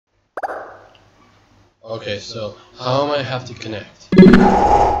Okay, so how am I have to connect?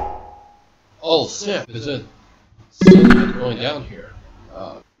 Oh snap! Is it still going down here?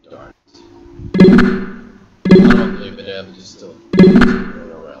 Oh darn it! I don't believe it ever is still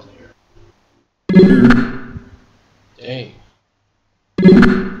going around here. Dang!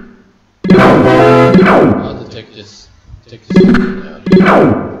 I'll have to take this down here.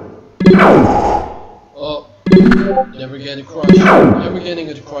 Oh, never getting crushed. Never getting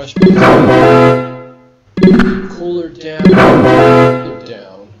a crush. Cooler down. Cooler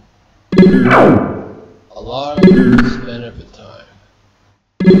down. A lot of benefit time.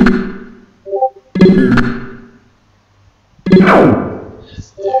 It's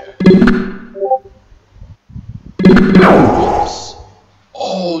there. Oops.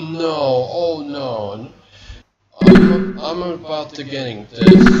 Oh no, oh no. I'm about to getting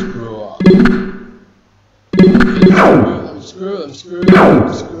this screw up. I'm screwed.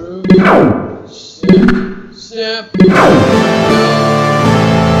 Snap.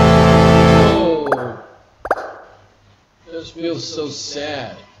 Oh. This feels so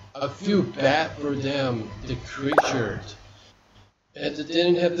sad. I feel bad for them, the creatures. And they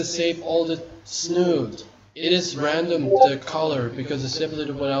didn't have to save all the snoot. It is random, the color, because it's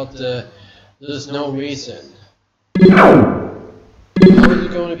separated without there's no reason. How is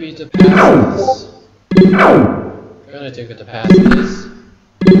it going to be to pass this? I'm gonna take it to pass this.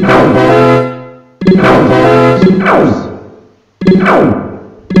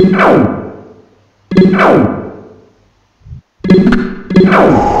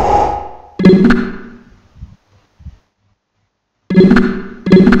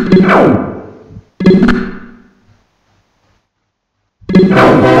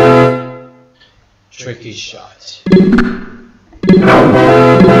 Tricky shot.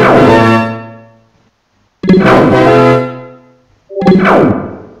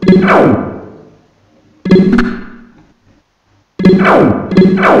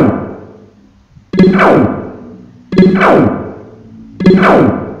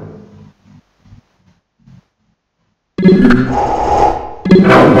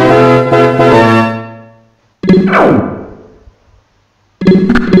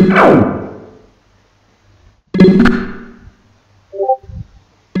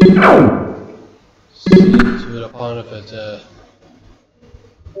 To the point of it,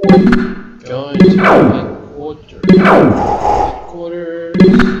 going to headquarters.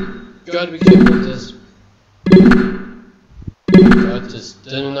 Gotta be careful with this. Got this,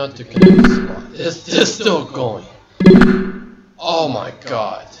 not to connect the spot. It's still going. Oh my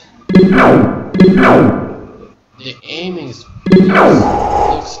god. The aiming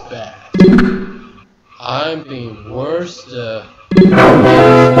looks bad. I'm being worse.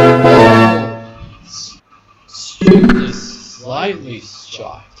 Strictly slightly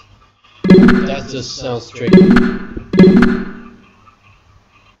shocked. That just sounds tricky.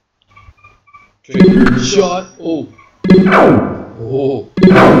 Tricky shot. Oh. Oh.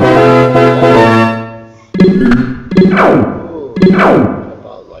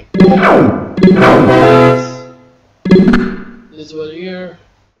 About like this one here.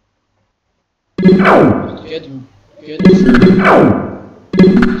 Get this.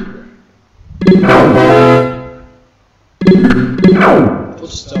 Put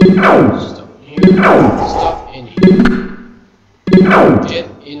stuff here, stuff in here. Get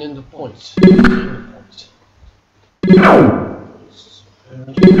in the point.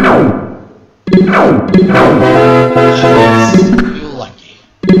 Feel lucky.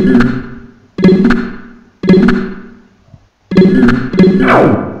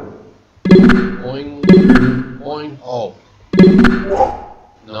 Boing, boing. Oh,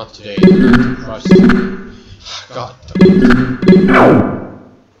 not today. Crush. God.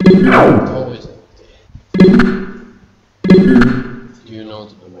 Always you know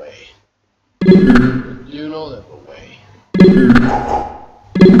the way. You know the way.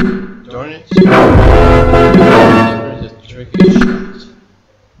 Darn it. Never the tricky shot.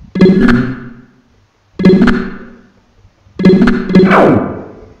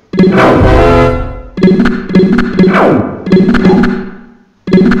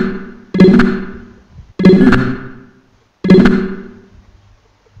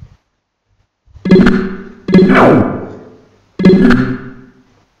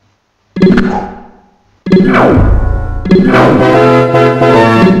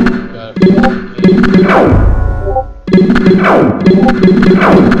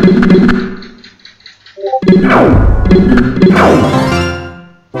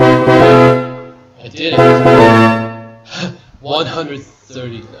 I did it.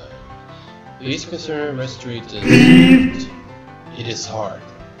 139. Please consider restoring the. It is hard.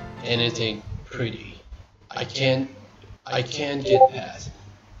 Anything pretty. I can't get past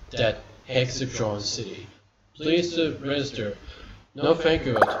that hexagon city. Please register. No, thank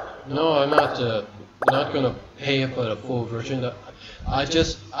you. No, I'm not gonna pay for the full version. I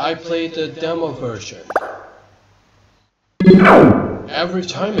played the demo version. Every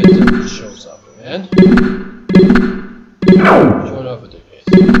time it shows up, man. Showing up with the face.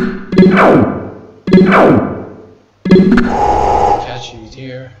 Catch you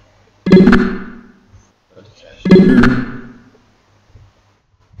here. Put the cash.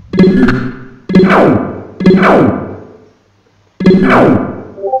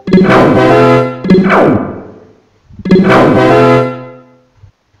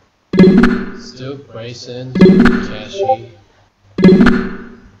 Still Bryson, Cashy.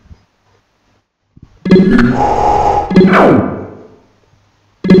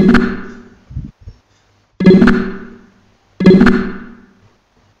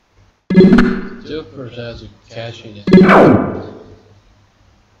 Still Bryson, Cashy. Trying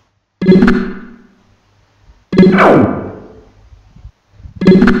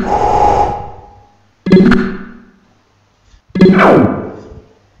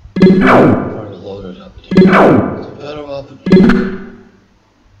to load it up here. It's a better up here.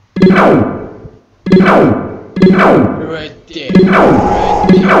 Right there. Right there.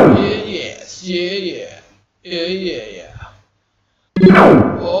 Yes. Yeah.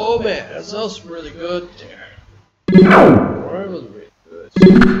 Oh man, that sounds really good there. That was really good.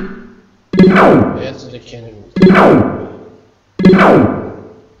 Answer the cannon.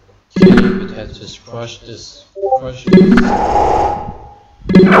 Can't even have to crush this. Oh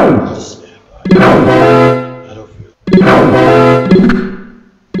snap. I don't feel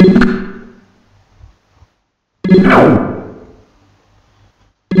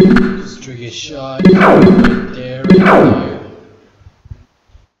just trick a shot right there,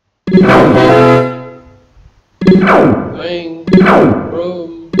 Bang,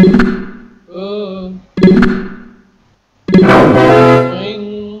 boom, bang.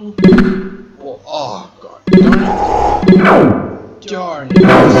 Oh god, darn it.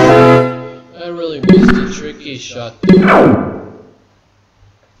 I really missed the tricky shot there.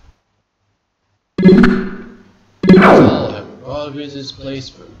 Always this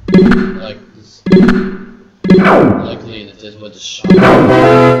placement like this. Likely that this was a shot.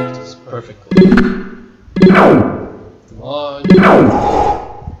 This perfectly. Come on.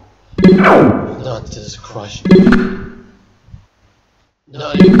 Not this crush.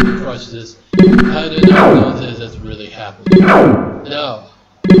 Not even crush this. I did not know this is really happening. No.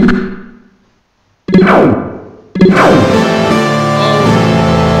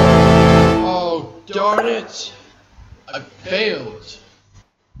 Oh, darn it. I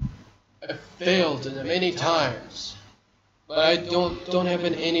failed many times, but I don't have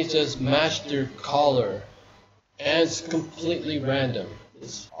any just match their color, and it's completely random.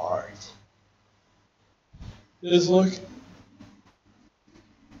 It's hard. Just look.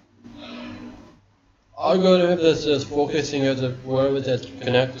 I'm gonna have this just focusing at the wherever that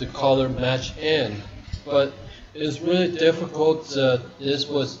connect the color match in, but it's really difficult. This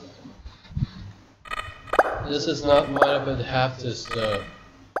is not mine, but have this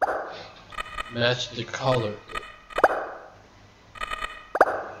match the color.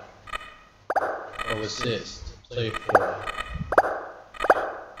 What was this?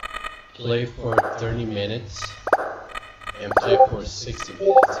 Play for 30 minutes and play for 60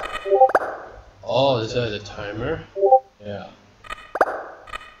 minutes. Oh, is that a timer? Yeah.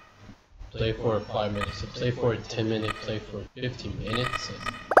 Play for 5 minutes, play for 10 minutes, play for 15 minutes,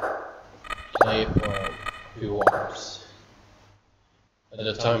 and play for few hours. At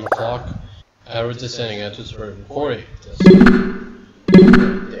the time clock, I was just sending out to start recording. Just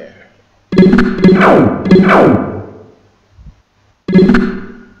right there.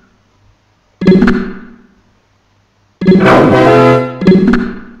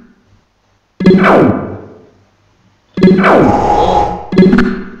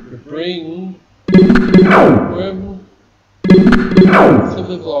 You bring flip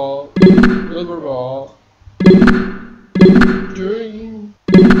the ball, rubber ball. During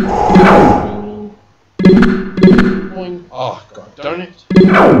point. Oh god darn it.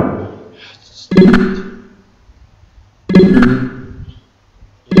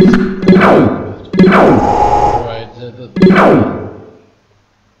 Right,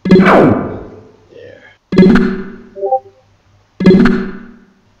 there.